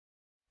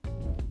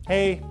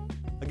Hey,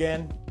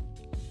 again.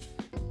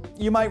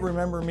 You might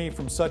remember me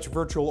from such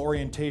virtual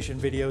orientation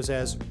videos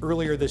as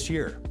earlier this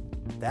year.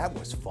 That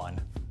was fun.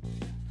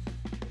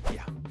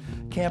 Yeah,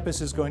 campus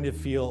is going to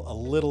feel a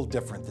little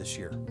different this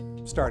year,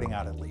 starting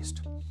out at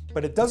least.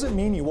 But it doesn't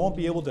mean you won't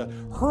be able to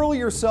hurl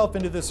yourself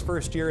into this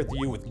first year at the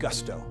U with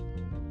gusto.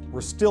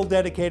 We're still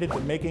dedicated to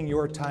making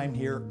your time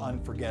here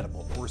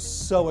unforgettable. We're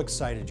so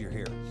excited you're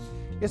here.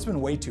 It's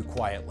been way too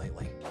quiet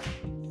lately.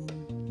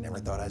 Never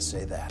thought I'd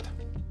say that.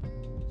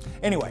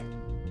 Anyway,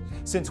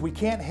 since we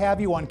can't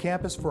have you on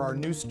campus for our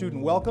new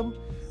student welcome,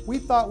 we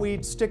thought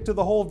we'd stick to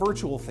the whole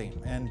virtual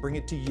theme and bring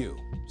it to you.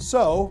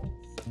 So,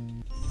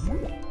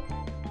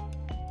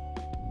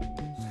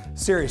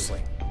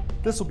 seriously,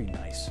 this will be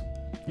nice.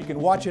 You can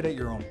watch it at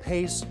your own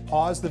pace,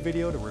 pause the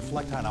video to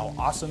reflect on how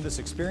awesome this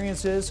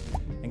experience is,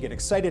 and get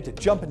excited to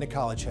jump into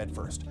college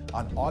headfirst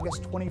on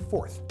August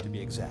 24th, to be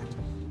exact.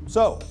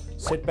 So,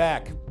 sit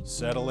back,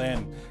 settle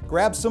in,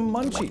 grab some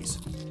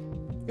munchies.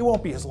 It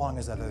won't be as long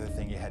as that other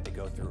thing you had to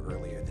go through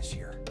earlier this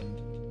year.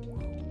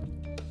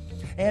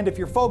 And if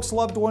your folks,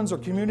 loved ones, or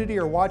community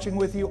are watching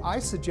with you, I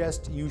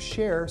suggest you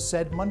share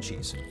said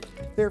munchies.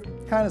 They're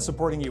kind of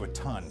supporting you a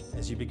ton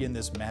as you begin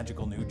this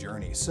magical new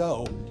journey,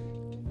 so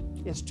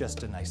it's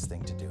just a nice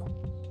thing to do.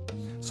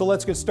 So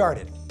let's get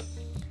started.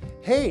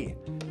 Hey,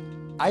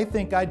 I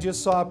think I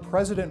just saw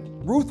President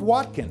Ruth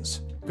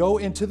Watkins go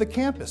into the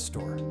campus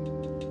store.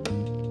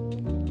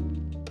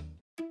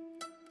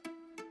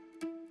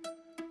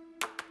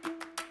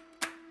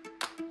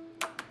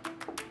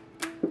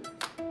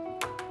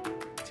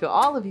 To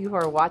all of you who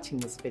are watching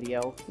this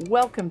video,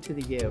 welcome to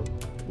the U.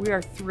 We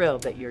are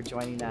thrilled that you're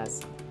joining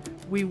us.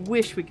 We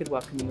wish we could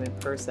welcome you in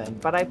person,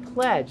 but I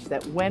pledge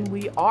that when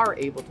we are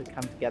able to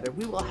come together,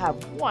 we will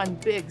have one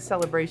big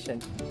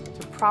celebration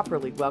to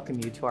properly welcome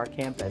you to our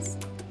campus.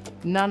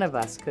 None of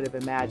us could have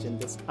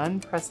imagined this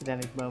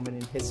unprecedented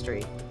moment in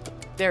history.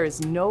 There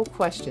is no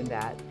question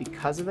that,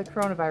 because of the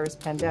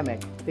coronavirus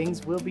pandemic,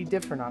 things will be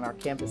different on our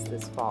campus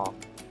this fall.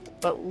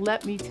 But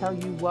let me tell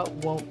you what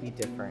won't be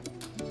different.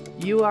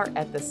 You are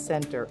at the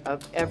center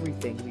of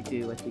everything we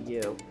do at the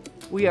U.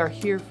 We are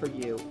here for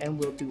you and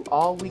will do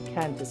all we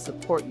can to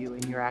support you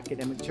in your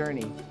academic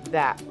journey.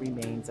 That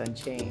remains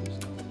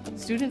unchanged.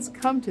 Students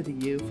come to the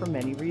U for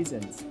many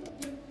reasons.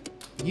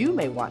 You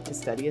may want to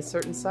study a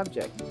certain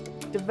subject,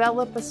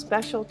 develop a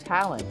special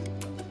talent,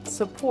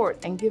 support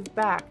and give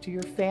back to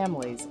your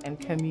families and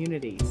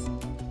communities,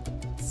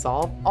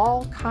 solve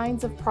all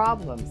kinds of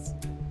problems,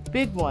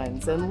 big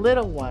ones and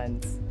little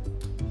ones.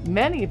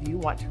 Many of you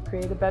want to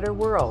create a better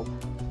world.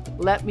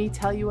 Let me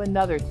tell you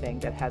another thing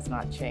that has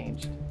not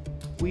changed.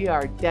 We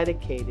are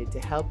dedicated to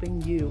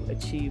helping you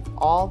achieve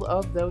all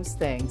of those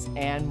things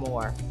and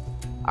more.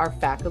 Our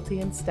faculty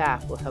and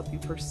staff will help you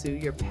pursue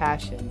your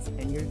passions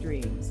and your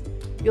dreams.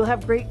 You'll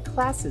have great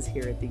classes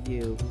here at the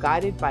U,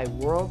 guided by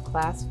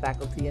world-class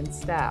faculty and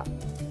staff.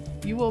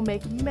 You will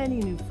make many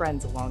new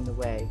friends along the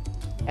way,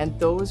 and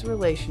those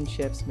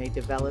relationships may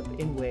develop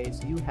in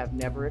ways you have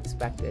never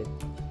expected.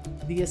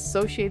 The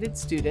associated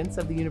students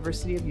of the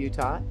University of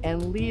Utah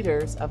and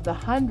leaders of the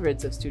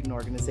hundreds of student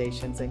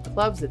organizations and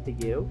clubs at the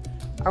U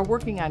are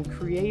working on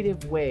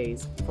creative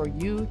ways for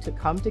you to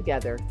come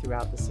together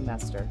throughout the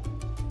semester.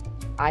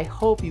 I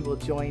hope you will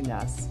join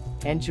us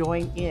and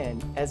join in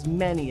as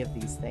many of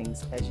these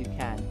things as you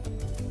can.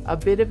 A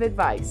bit of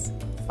advice: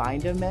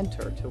 find a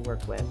mentor to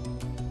work with.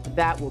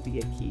 That will be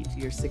a key to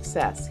your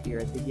success here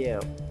at the U.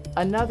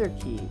 Another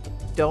key: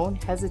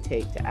 don't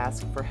hesitate to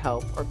ask for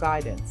help or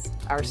guidance.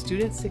 Our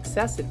student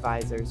success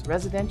advisors,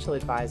 residential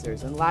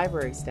advisors, and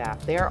library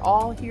staff, they are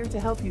all here to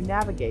help you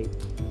navigate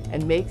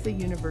and make the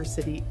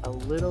university a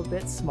little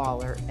bit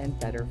smaller and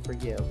better for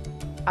you.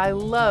 I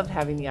love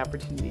having the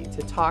opportunity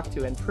to talk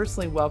to and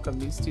personally welcome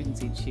new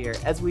students each year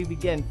as we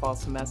begin fall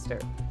semester.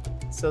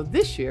 So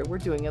this year we're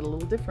doing it a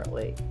little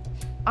differently.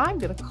 I'm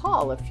going to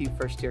call a few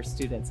first-year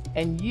students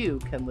and you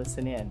can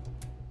listen in.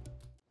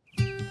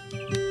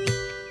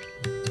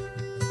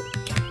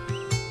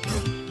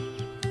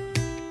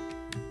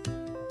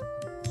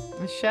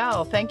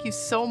 Michelle, thank you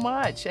so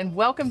much and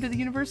welcome to the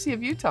University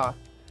of Utah.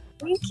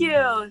 Thank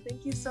you.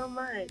 Thank you so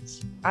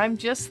much. I'm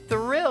just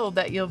thrilled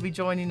that you'll be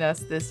joining us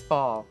this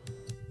fall.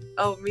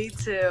 Oh, me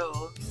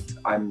too.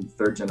 I'm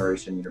third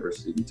generation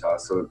University of Utah,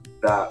 so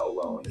that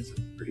alone is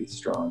a pretty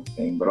strong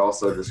thing. But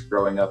also just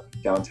growing up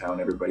downtown,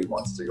 everybody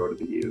wants to go to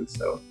the U,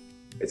 so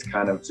it's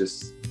kind of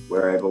just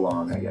where I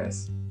belong, I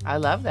guess. I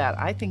love that.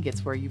 I think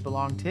it's where you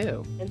belong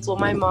too. And so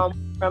my mom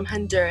is from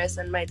Honduras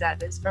and my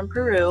dad is from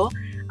Peru.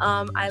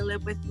 I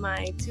live with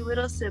my two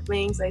little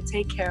siblings. I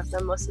take care of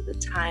them most of the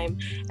time.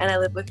 And I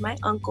live with my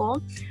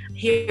uncle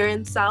here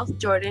in South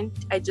Jordan.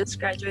 I just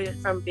graduated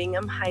from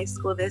Bingham High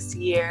School this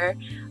year.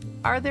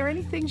 Are there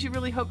any things you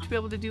really hope to be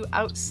able to do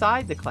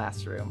outside the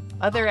classroom?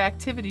 Other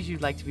activities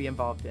you'd like to be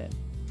involved in?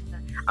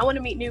 I want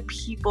to meet new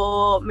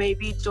people,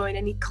 maybe join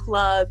any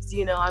clubs,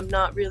 I'm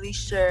not really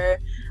sure.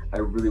 I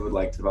really would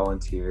like to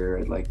volunteer.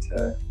 I'd like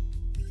to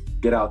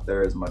get out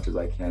there as much as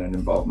I can and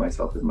involve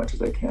myself as much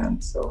as I can.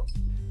 So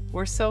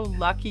we're so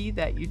lucky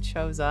that you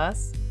chose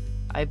us.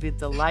 I'd be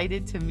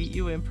delighted to meet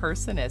you in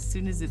person as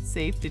soon as it's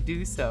safe to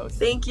do so.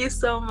 Thank you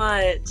so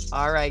much.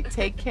 All right,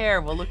 take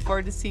care. We'll look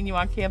forward to seeing you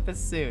on campus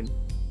soon.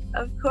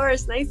 Of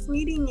course. Nice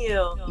meeting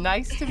you.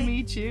 Nice to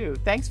meet you.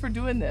 Thanks for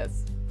doing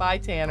this. Bye,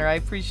 Tanner. I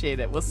appreciate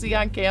it. We'll see you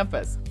on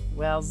campus.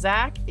 Well,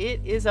 Zach, it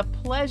is a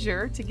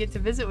pleasure to get to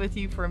visit with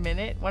you for a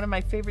minute. One of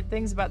my favorite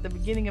things about the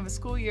beginning of a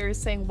school year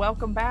is saying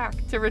welcome back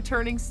to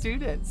returning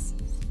students.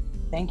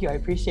 Thank you. I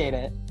appreciate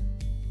it.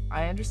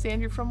 I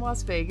understand you're from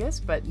Las Vegas,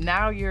 but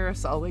now you're a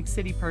Salt Lake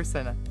City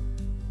person.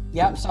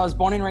 Yep. So I was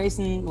born and raised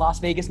in Las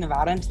Vegas,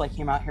 Nevada, until I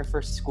came out here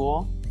for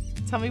school.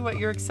 Tell me what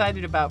you're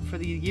excited about for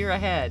the year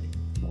ahead.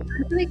 I'm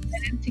really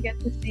excited to get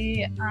to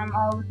see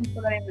all the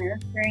people that I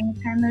met during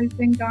the time that we've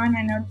been gone.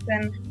 I know it's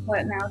been,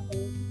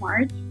 since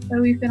March that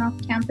we've been off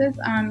campus.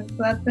 So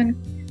that's been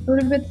a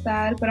little bit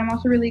sad, but I'm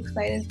also really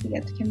excited to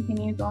get to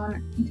continue going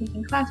and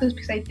taking classes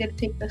because I did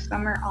take the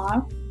summer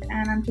off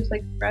and I'm just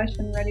like fresh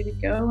and ready to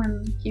go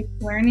and keep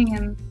learning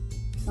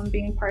and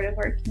being part of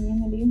our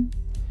community.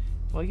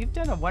 Well, you've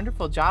done a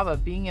wonderful job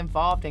of being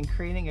involved in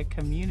creating a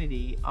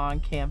community on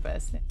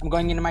campus. I'm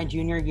going into my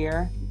junior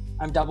year.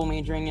 I'm double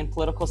majoring in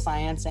political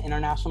science and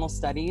international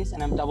studies,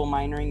 and I'm double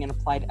minoring in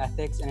applied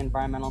ethics and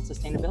environmental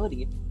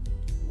sustainability.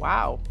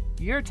 Wow,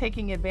 you're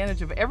taking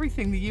advantage of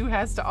everything the U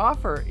has to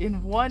offer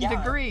in one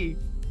degree.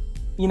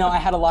 You know, I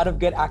had a lot of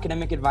good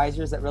academic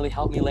advisors that really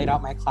helped me lay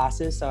out my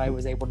classes, so I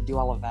was able to do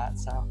all of that.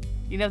 So,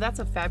 you know, that's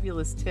a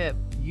fabulous tip.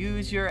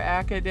 Use your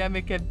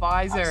academic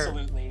advisor.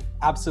 Absolutely.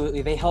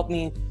 Absolutely. They helped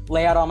me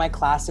lay out all my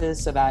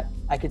classes so that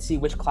I could see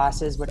which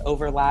classes would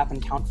overlap and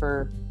count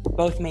for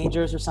both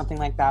majors or something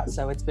like that.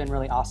 So it's been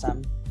really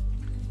awesome.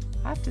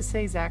 I have to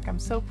say, Zach, I'm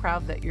so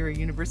proud that you're a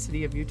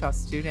University of Utah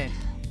student.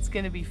 It's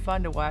going to be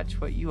fun to watch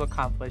what you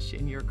accomplish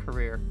in your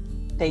career.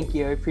 Thank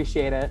you. I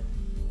appreciate it.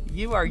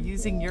 You are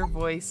using your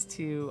voice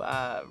to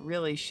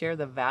really share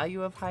the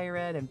value of higher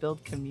ed and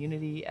build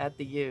community at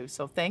the U.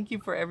 So thank you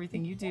for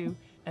everything you do,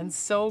 and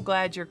so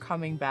glad you're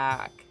coming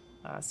back.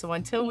 So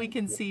until we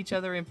can see each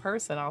other in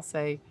person, I'll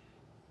say,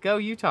 go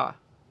Utah.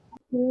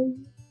 Go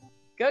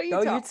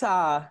Utah. Go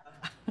Utah.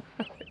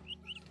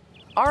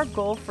 Our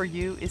goal for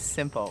you is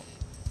simple.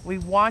 We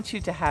want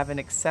you to have an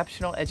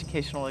exceptional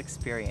educational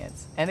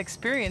experience, an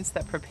experience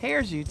that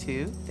prepares you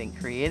to think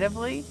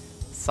creatively,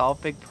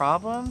 solve big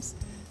problems,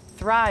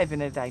 thrive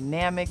in a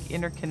dynamic,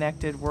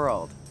 interconnected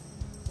world.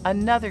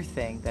 Another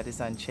thing that is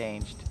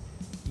unchanged,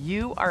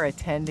 you are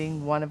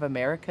attending one of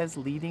America's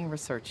leading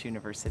research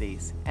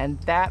universities, and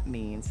that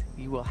means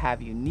you will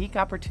have unique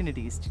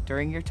opportunities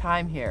during your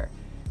time here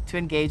to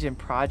engage in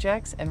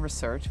projects and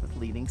research with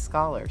leading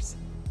scholars.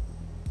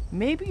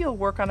 Maybe you'll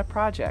work on a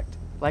project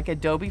like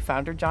Adobe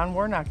founder John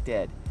Warnock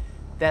did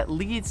that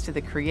leads to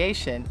the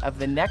creation of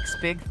the next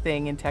big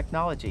thing in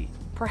technology.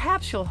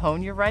 Perhaps you'll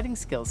hone your writing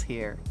skills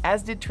here,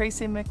 as did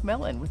Tracy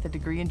McMillan with a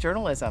degree in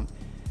journalism,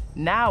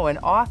 now an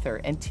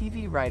author and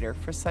TV writer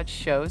for such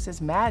shows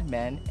as Mad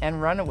Men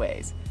and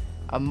Runaways,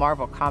 a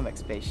Marvel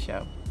Comics-based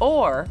show.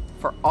 Or,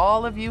 for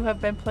all of you who have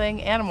been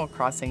playing Animal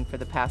Crossing for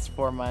the past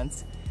 4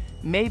 months,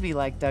 maybe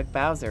like Doug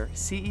Bowser,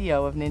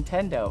 CEO of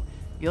Nintendo,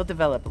 you'll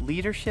develop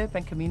leadership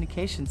and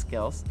communication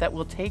skills that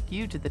will take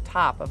you to the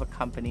top of a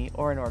company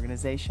or an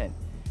organization.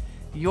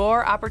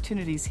 Your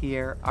opportunities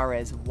here are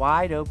as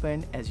wide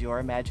open as your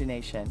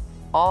imagination.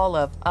 All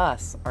of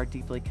us are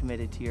deeply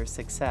committed to your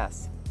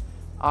success.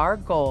 Our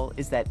goal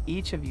is that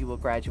each of you will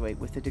graduate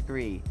with a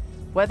degree,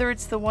 whether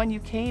it's the one you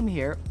came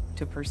here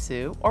to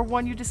pursue or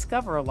one you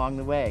discover along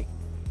the way.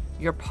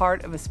 You're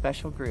part of a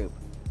special group,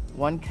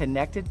 one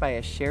connected by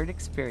a shared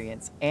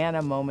experience and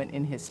a moment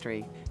in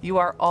history. You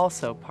are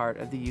also part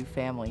of the U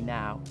family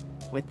now.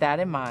 With that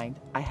in mind,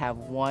 I have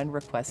one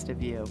request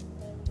of you.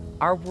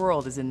 Our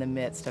world is in the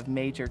midst of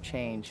major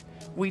change.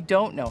 We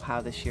don't know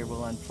how this year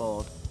will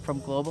unfold, from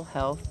global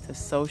health to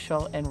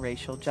social and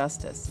racial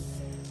justice.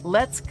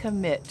 Let's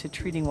commit to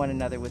treating one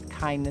another with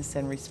kindness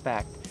and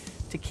respect,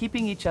 to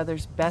keeping each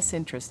other's best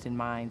interest in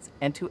mind,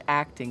 and to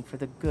acting for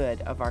the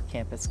good of our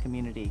campus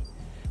community.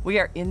 We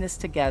are in this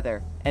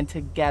together, and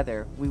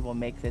together we will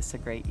make this a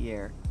great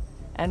year.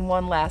 And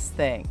one last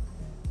thing,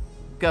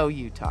 go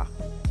Utah.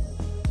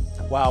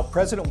 Wow,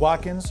 President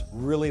Watkins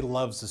really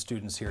loves the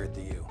students here at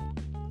the U.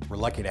 We're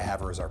lucky to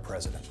have her as our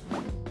president.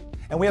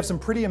 And we have some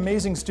pretty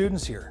amazing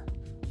students here,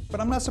 but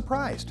I'm not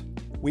surprised.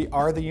 We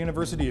are the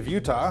University of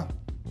Utah.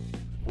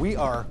 We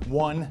are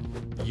one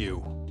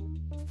U.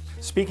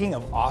 Speaking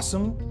of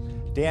awesome,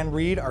 Dan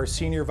Reed, our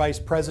Senior Vice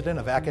President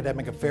of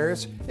Academic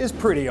Affairs, is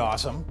pretty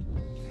awesome.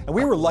 And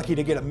we were lucky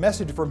to get a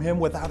message from him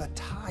without a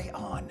tie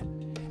on,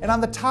 and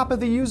on the top of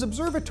the U's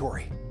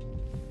observatory.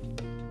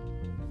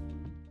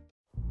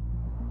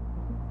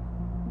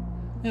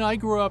 You know, I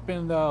grew up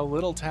in a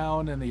little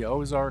town in the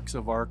Ozarks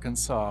of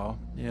Arkansas,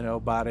 you know,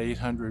 about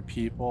 800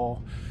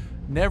 people.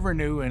 Never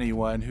knew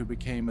anyone who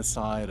became a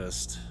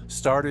scientist.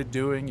 Started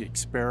doing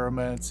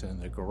experiments in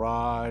the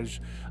garage.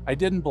 I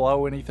didn't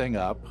blow anything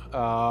up.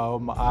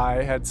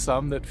 I had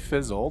some that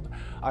fizzled.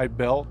 I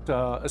built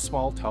a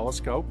small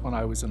telescope when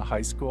I was in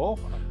high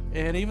school.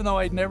 And even though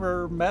I'd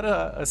never met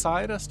a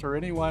scientist or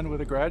anyone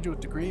with a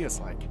graduate degree, it's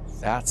like,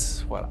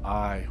 that's what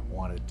I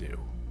want to do.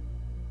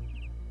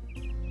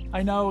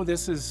 I know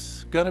this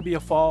is going to be a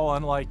fall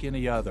unlike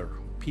any other.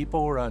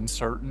 People are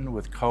uncertain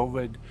with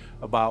COVID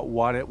about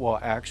what it will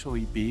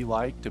actually be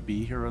like to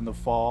be here in the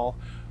fall.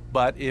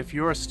 But if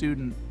you're a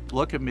student,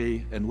 look at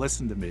me and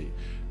listen to me.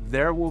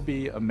 There will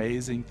be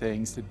amazing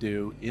things to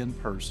do in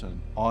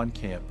person on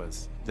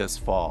campus this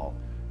fall.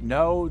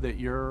 Know that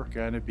you're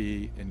going to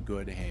be in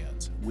good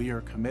hands. We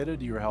are committed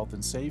to your health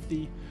and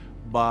safety,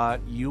 but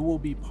you will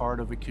be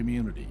part of a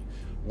community.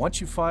 Once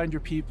you find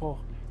your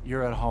people,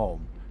 you're at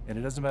home. And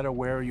it doesn't matter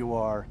where you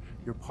are,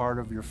 you're part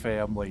of your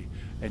family,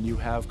 and you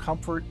have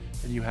comfort,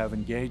 and you have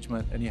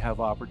engagement, and you have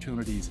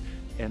opportunities,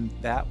 and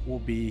that will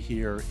be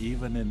here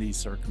even in these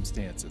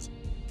circumstances.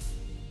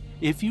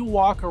 If you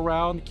walk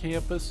around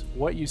campus,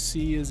 what you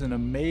see is an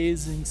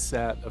amazing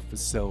set of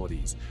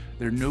facilities.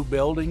 There are new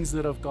buildings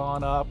that have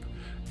gone up,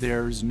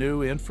 there's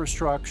new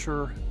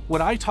infrastructure.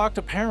 When I talk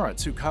to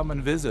parents who come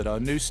and visit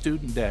on New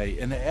Student Day,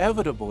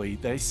 inevitably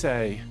they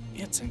say,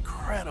 it's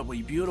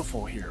incredibly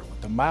beautiful here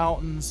with the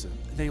mountains. And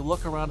they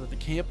look around at the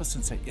campus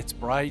and say, it's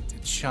bright,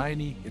 it's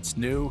shiny, it's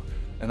new.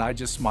 And I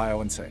just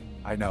smile and say,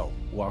 I know,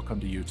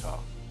 welcome to Utah.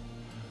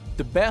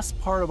 The best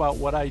part about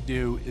what I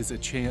do is a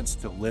chance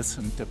to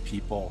listen to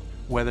people,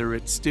 whether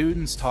it's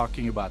students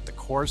talking about the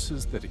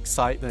courses that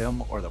excite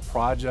them or the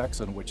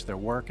projects on which they're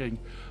working,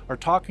 or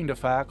talking to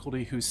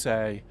faculty who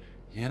say,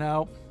 you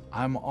know,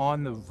 I'm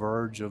on the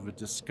verge of a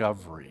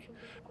discovery.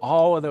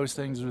 All of those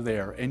things are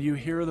there, and you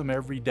hear them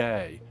every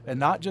day, and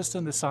not just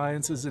in the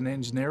sciences and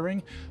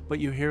engineering, but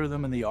you hear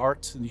them in the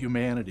arts and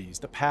humanities.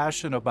 The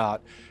passion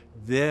about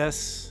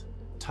this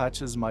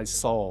touches my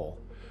soul.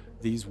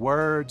 These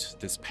words,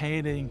 this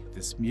painting,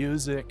 this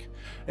music.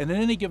 And in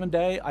any given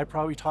day, I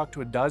probably talk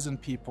to a dozen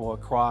people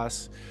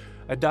across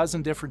a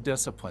dozen different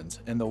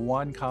disciplines, and the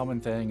one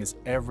common thing is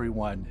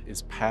everyone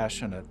is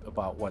passionate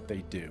about what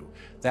they do.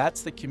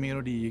 That's the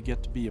community you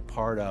get to be a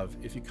part of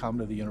if you come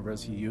to the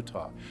University of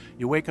Utah.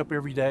 You wake up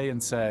every day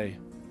and say,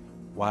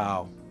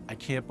 wow, I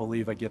can't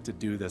believe I get to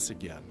do this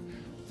again.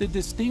 The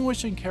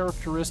distinguishing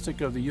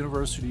characteristic of the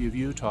University of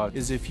Utah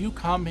is if you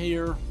come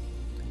here,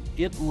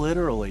 it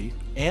literally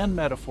and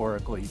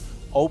metaphorically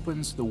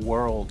opens the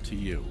world to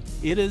you.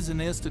 It is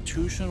an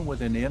institution with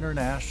an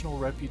international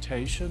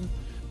reputation.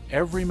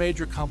 Every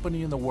major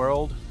company in the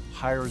world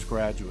hires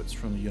graduates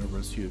from the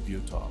University of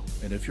Utah.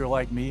 And if you're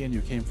like me and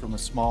you came from a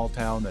small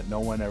town that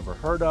no one ever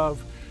heard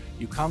of,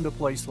 you come to a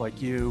place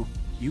like you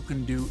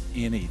can do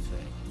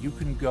anything. You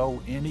can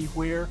go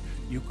anywhere,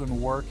 you can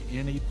work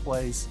any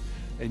place,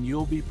 and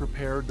you'll be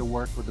prepared to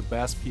work with the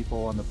best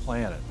people on the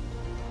planet.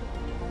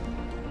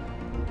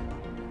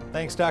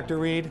 Thanks, Dr.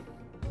 Reed.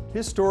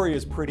 His story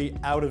is pretty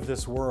out of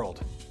this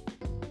world.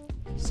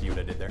 See what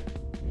I did there?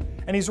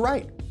 And he's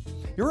right.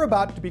 You're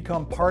about to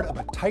become part of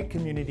a tight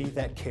community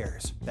that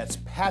cares, that's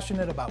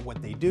passionate about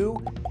what they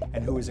do,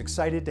 and who is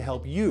excited to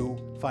help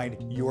you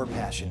find your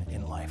passion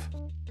in life.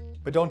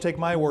 But don't take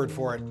my word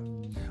for it.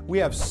 We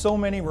have so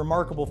many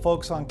remarkable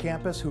folks on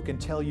campus who can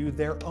tell you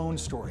their own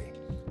story.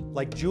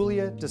 Like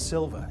Julia Da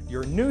Silva,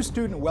 your new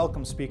student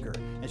welcome speaker,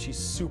 and she's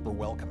super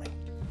welcoming.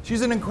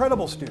 She's an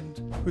incredible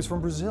student who's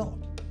from Brazil.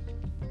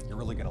 You're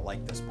really gonna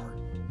like this part.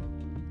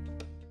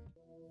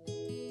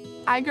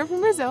 I grew up in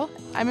Brazil.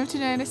 I moved to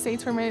the United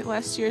States for my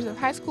last years of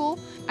high school.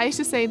 I used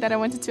to say that I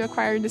wanted to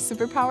acquire this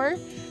superpower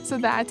so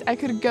that I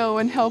could go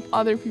and help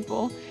other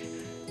people.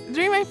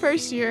 During my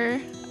first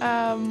year,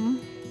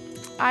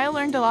 I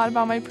learned a lot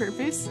about my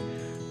purpose.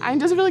 I'm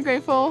just really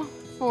grateful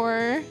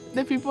for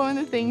the people and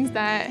the things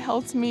that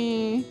helped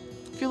me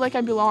feel like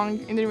I belong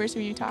in the University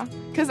of Utah.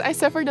 Because I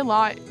suffered a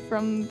lot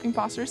from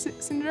imposter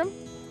syndrome.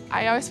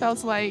 I always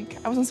felt like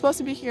I wasn't supposed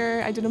to be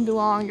here, I didn't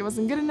belong, it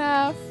wasn't good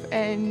enough,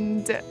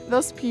 and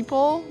those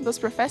people, those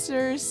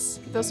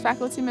professors, those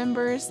faculty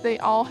members, they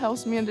all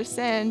helped me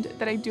understand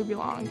that I do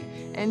belong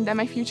and that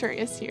my future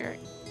is here.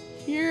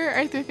 Here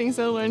are 3 things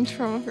I learned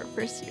from my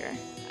first year.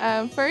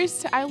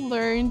 First, I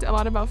learned a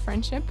lot about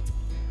friendship.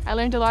 I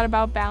learned a lot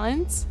about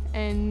balance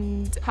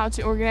and how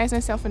to organize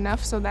myself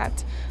enough so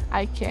that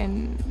I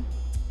can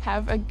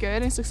have a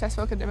good and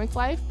successful academic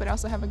life, but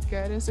also have a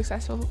good and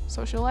successful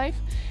social life.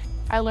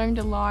 I learned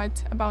a lot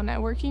about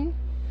networking.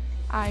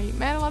 I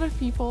met a lot of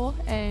people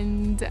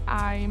and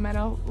I met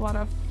a lot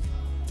of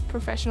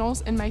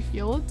professionals in my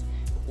field.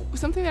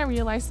 Something that I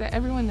realized that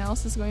everyone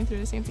else is going through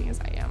the same thing as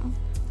I am.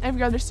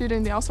 Every other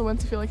student, they also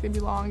want to feel like they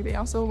belong. They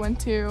also want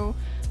to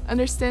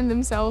understand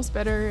themselves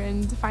better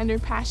and find their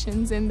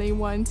passions, and they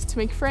want to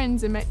make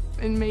friends and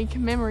make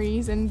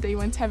memories, and they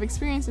want to have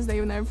experiences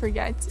they will never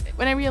forget.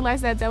 When I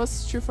realized that that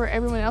was true for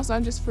everyone else,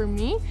 not just for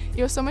me,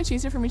 it was so much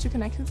easier for me to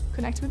connect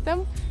with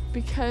them,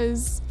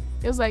 because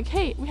it was like,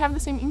 hey, we have the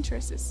same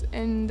interests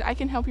and I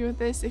can help you with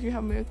this if you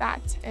help me with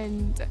that,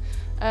 and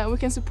we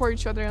can support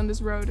each other on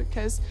this road,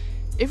 because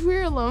if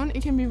we're alone,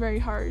 it can be very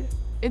hard.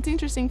 It's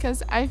interesting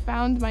because I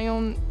found my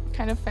own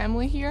kind of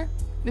family here,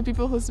 the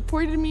people who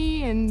supported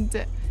me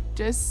and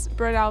just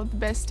brought out the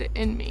best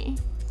in me.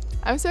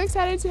 I'm so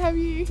excited to have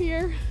you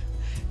here.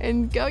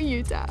 and go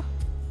Utah.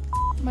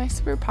 My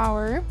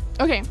superpower.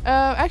 Okay,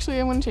 actually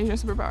I want to change my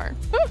superpower.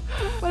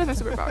 What is my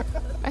superpower?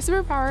 My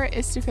superpower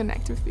is to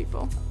connect with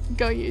people.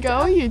 Go Utah.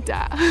 Go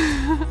Utah.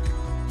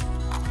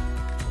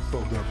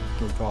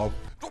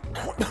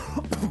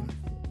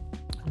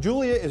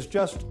 Julia is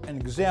just an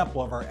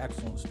example of our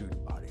excellent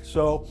student body.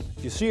 So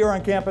if you see her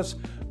on campus,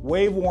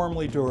 wave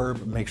warmly to her,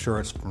 but make sure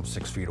it's from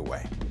 6 feet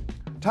away.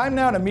 Time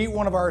now to meet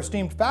one of our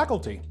esteemed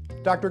faculty,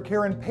 Dr.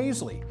 Karen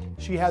Paisley.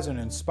 She has an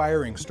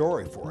inspiring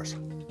story for us.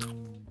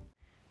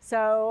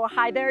 So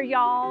hi there,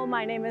 y'all.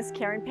 My name is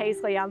Karen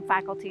Paisley. I'm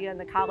faculty in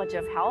the College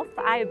of Health.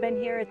 I have been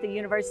here at the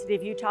University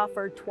of Utah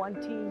for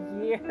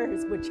 20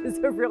 years, which is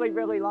a really,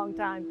 really long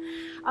time.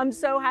 I'm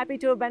so happy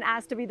to have been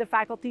asked to be the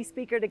faculty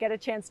speaker to get a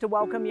chance to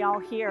welcome y'all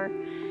here.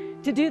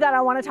 To do that, I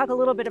want to talk a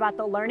little bit about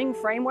the learning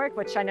framework,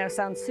 which I know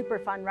sounds super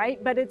fun,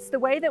 right? But it's the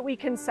way that we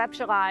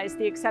conceptualize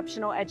the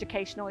exceptional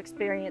educational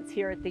experience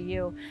here at the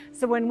U.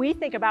 So when we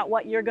think about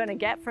what you're going to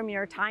get from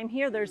your time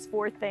here, there's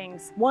 4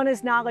 things. One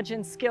is knowledge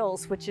and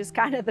skills, which is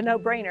kind of the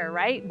no-brainer,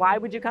 right? Why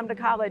would you come to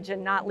college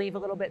and not leave a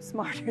little bit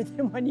smarter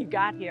than when you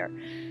got here?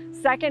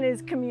 Second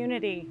is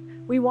community.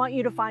 We want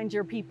you to find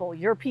your people.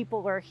 Your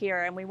people are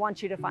here, and we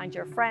want you to find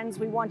your friends.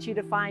 We want you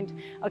to find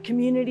a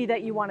community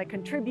that you want to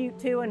contribute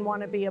to and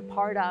want to be a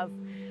part of.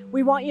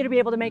 We want you to be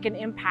able to make an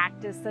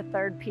impact is the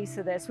third piece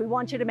of this. We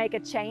want you to make a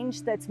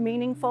change that's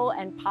meaningful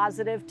and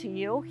positive to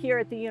you here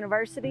at the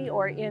university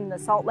or in the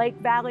Salt Lake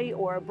Valley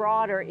or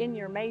abroad or in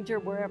your major,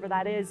 wherever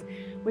that is.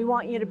 We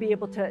want you to be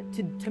able to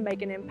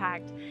make an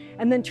impact.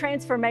 And then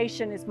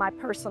transformation is my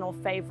personal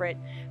favorite.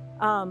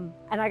 And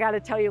I got to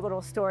tell you a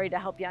little story to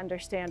help you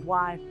understand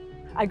why.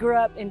 I grew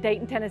up in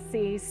Dayton,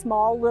 Tennessee,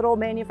 small little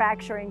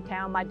manufacturing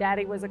town. My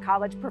daddy was a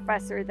college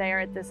professor there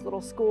at this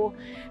little school,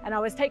 and I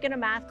was taking a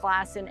math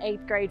class in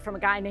 8th grade from a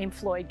guy named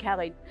Floyd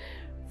Kelly.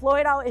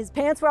 Floyd, his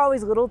pants were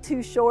always a little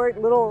too short,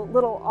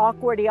 little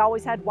awkward. He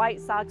always had white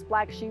socks,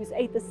 black shoes,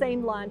 ate the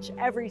same lunch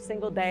every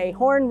single day,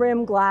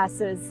 horn-rimmed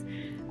glasses,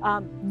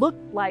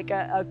 looked like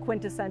a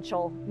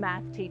quintessential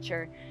math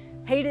teacher.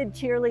 Hated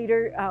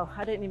cheerleader. Oh,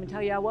 I didn't even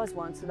tell you I was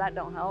one, so that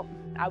don't help.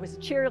 I was a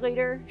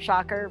cheerleader,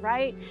 shocker,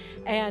 right?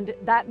 And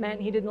that meant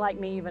he didn't like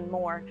me even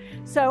more.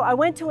 So I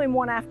went to him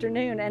one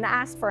afternoon and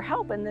asked for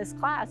help in this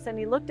class, and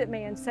he looked at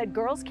me and said,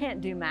 "Girls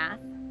can't do math."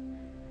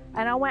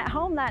 And I went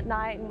home that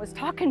night and was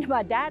talking to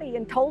my daddy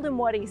and told him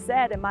what he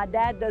said, and my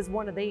dad does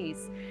one of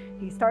these.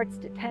 He starts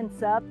to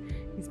tense up,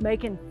 he's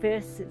making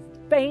fists, his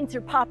veins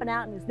are popping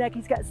out in his neck,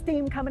 he's got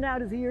steam coming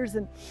out his ears,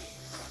 and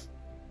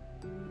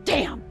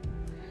damn!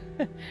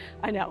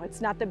 I know, it's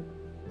not the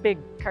big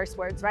curse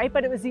words, right?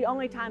 But it was the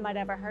only time I'd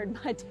ever heard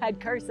my dad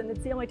curse, and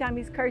it's the only time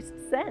he's cursed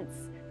since.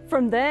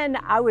 From then,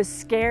 I was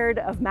scared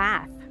of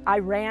math. I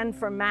ran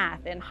from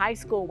math. In high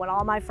school, when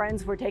all my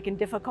friends were taking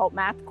difficult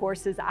math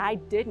courses, I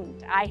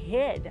didn't. I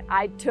hid.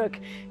 I took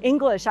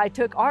English, I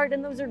took art,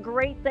 and those are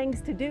great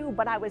things to do,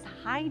 but I was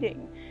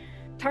hiding.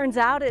 Turns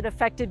out it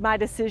affected my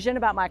decision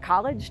about my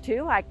college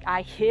too.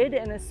 I hid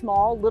in a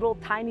small, little,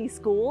 tiny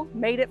school,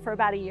 made it for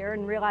about a year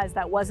and realized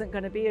that wasn't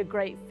going to be a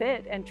great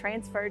fit and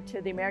transferred to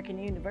the American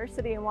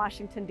University in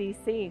Washington,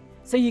 D.C.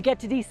 So you get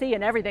to D.C.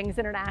 and everything's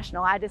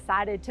international. I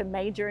decided to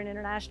major in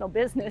international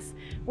business,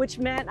 which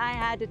meant I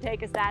had to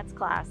take a stats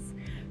class.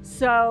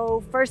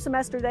 So first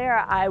semester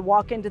there, I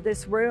walk into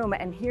this room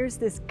and here's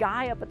this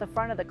guy up at the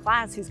front of the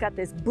class who's got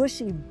this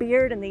bushy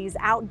beard and these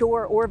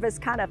outdoor Orvis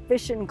kind of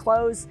fishing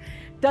clothes,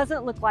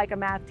 doesn't look like a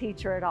math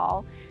teacher at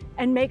all,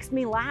 and makes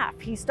me laugh.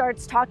 He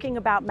starts talking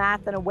about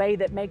math in a way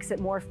that makes it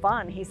more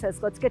fun. He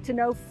says, "Let's get to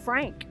know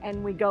Frank."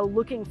 And we go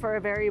looking for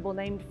a variable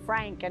named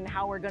Frank and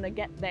how we're gonna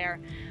get there.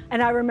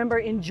 And I remember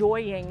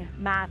enjoying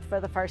math for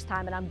the first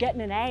time, and I'm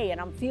getting an A and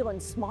I'm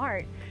feeling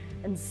smart.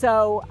 And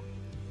so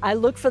I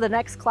look for the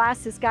next class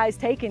this guy's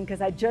taking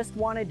because I just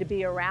wanted to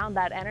be around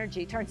that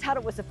energy. Turns out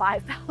it was a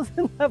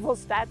 5,000 level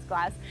stats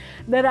class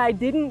that I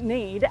didn't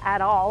need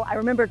at all. I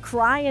remember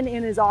crying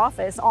in his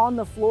office on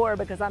the floor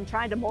because I'm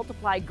trying to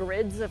multiply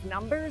grids of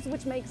numbers,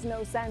 which makes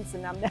no sense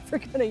and I'm never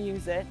gonna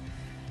use it.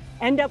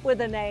 End up with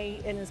an A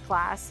in his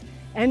class.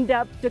 End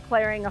up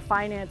declaring a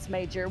finance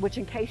major, which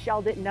in case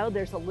y'all didn't know,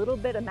 there's a little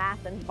bit of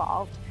math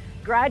involved.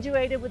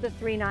 Graduated with a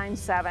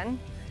 3.97.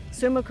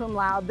 Summa cum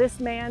laude.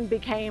 This man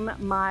became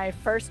my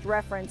first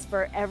reference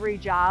for every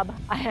job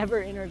I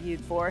ever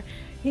interviewed for.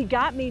 He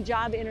got me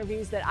job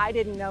interviews that I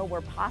didn't know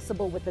were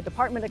possible with the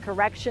Department of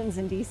Corrections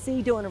in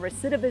DC doing a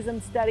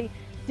recidivism study.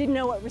 Didn't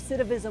know what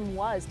recidivism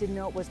was, didn't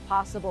know it was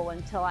possible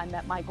until I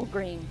met Michael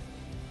Green.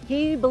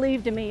 He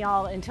believed in me,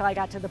 y'all, until I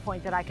got to the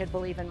point that I could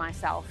believe in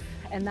myself.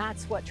 And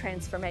that's what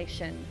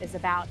transformation is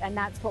about. And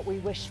that's what we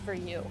wish for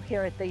you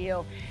here at the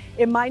U.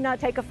 It might not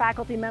take a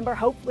faculty member.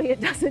 Hopefully it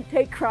doesn't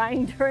take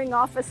crying during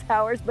office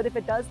hours, but if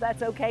it does,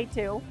 that's okay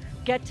too.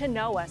 Get to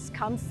know us.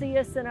 Come see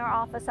us in our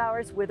office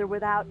hours with or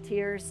without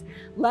tears.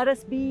 Let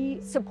us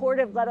be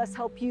supportive. Let us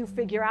help you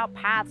figure out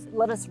paths.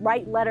 Let us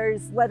write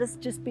letters. Let us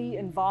just be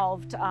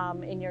involved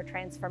in your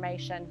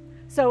transformation.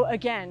 So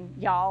again,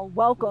 y'all,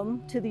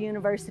 welcome to the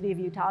University of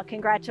Utah.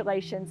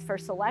 Congratulations for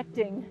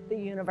selecting the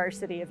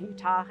University of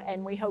Utah,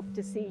 and we hope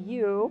to see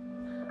you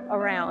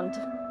around.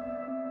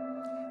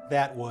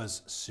 That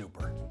was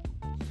super.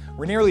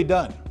 We're nearly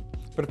done.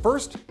 But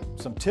first,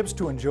 some tips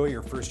to enjoy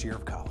your first year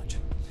of college.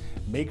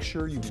 Make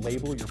sure you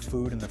label your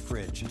food in the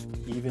fridge,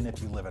 even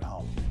if you live at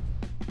home.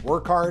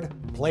 Work hard,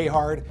 play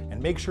hard, and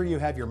make sure you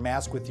have your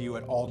mask with you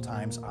at all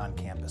times on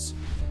campus.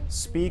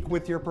 Speak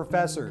with your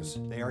professors.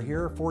 They are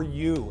here for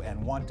you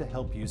and want to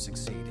help you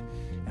succeed.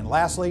 And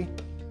lastly,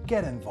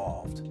 get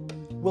involved.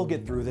 We'll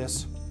get through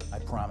this, I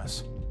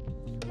promise.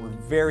 We're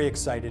very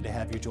excited to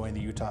have you join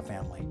the Utah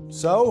family.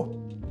 So,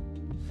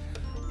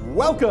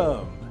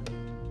 welcome!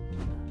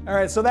 All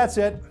right, so that's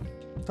it.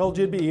 Told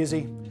you it'd be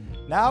easy.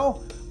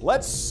 Now,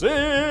 let's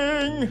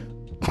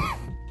sing!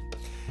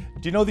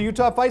 Do you know the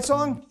Utah fight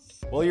song?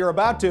 Well, you're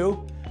about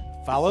to.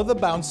 Follow the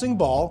bouncing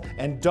ball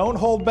and don't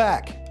hold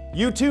back.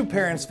 You too,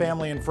 parents,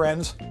 family, and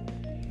friends.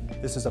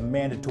 This is a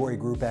mandatory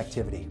group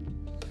activity.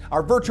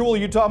 Our virtual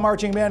Utah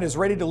Marching Band is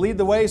ready to lead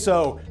the way,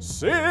 so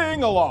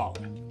sing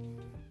along.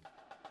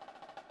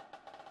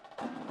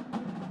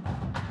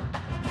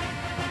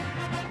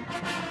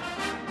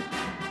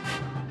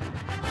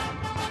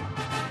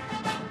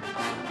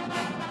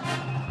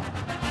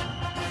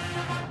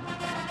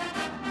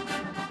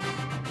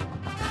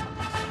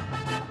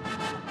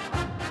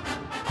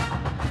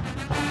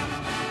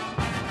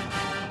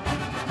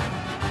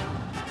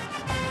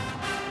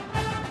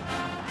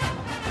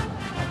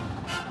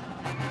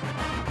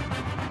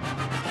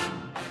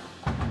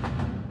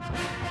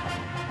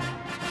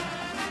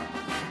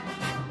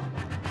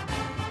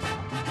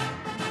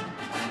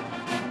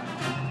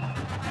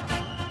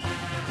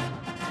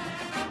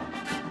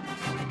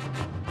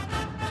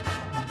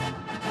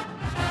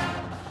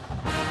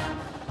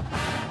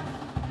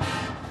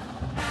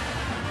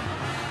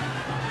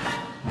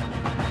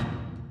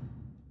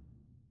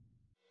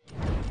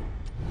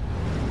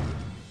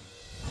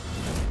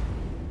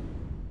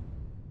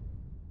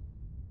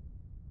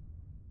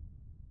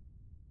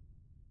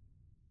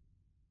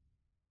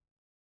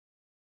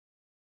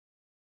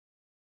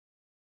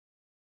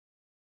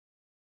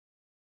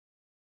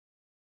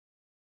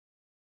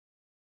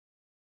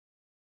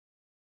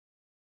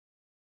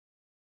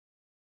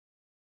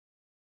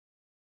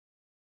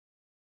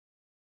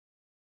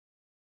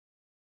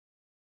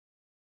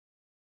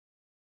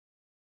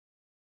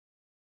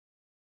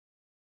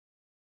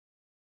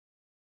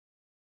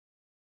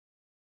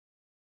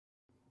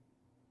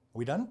 Are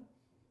we done?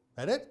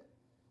 That it?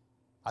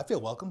 I feel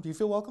welcome. Do you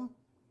feel welcome?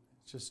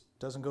 It just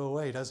doesn't go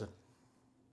away, does it?